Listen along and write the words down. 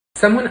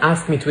Someone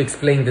asked me to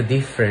explain the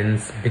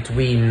difference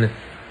between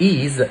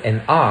is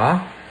and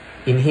are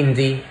in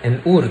Hindi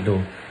and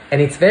Urdu. And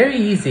it's very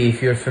easy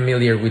if you're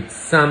familiar with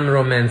some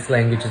Romance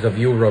languages of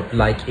Europe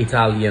like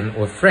Italian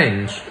or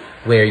French,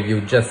 where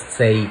you just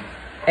say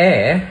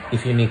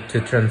if you need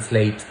to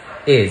translate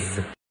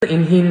is.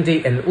 In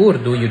Hindi and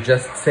Urdu, you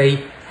just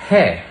say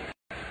hai.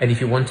 And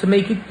if you want to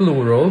make it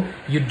plural,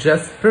 you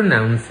just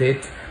pronounce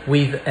it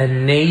with a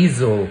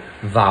nasal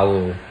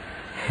vowel,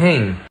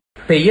 heng.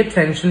 Pay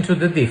attention to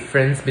the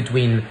difference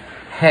between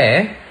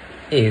hai,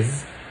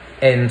 is,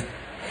 and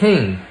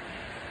heng,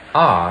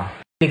 are.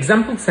 An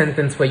example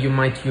sentence where you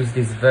might use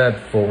these verb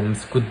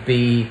forms could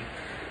be,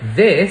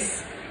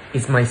 this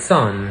is my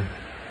son.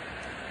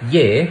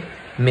 Ye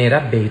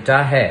mera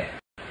beta hai.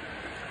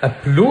 A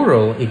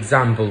plural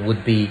example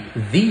would be,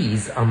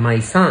 these are my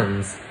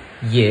sons.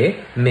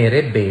 Ye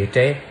mere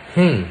bete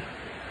hain.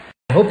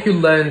 I hope you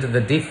learned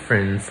the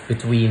difference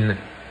between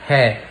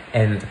hai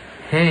and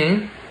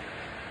hain,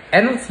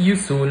 and I'll see you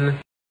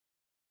soon.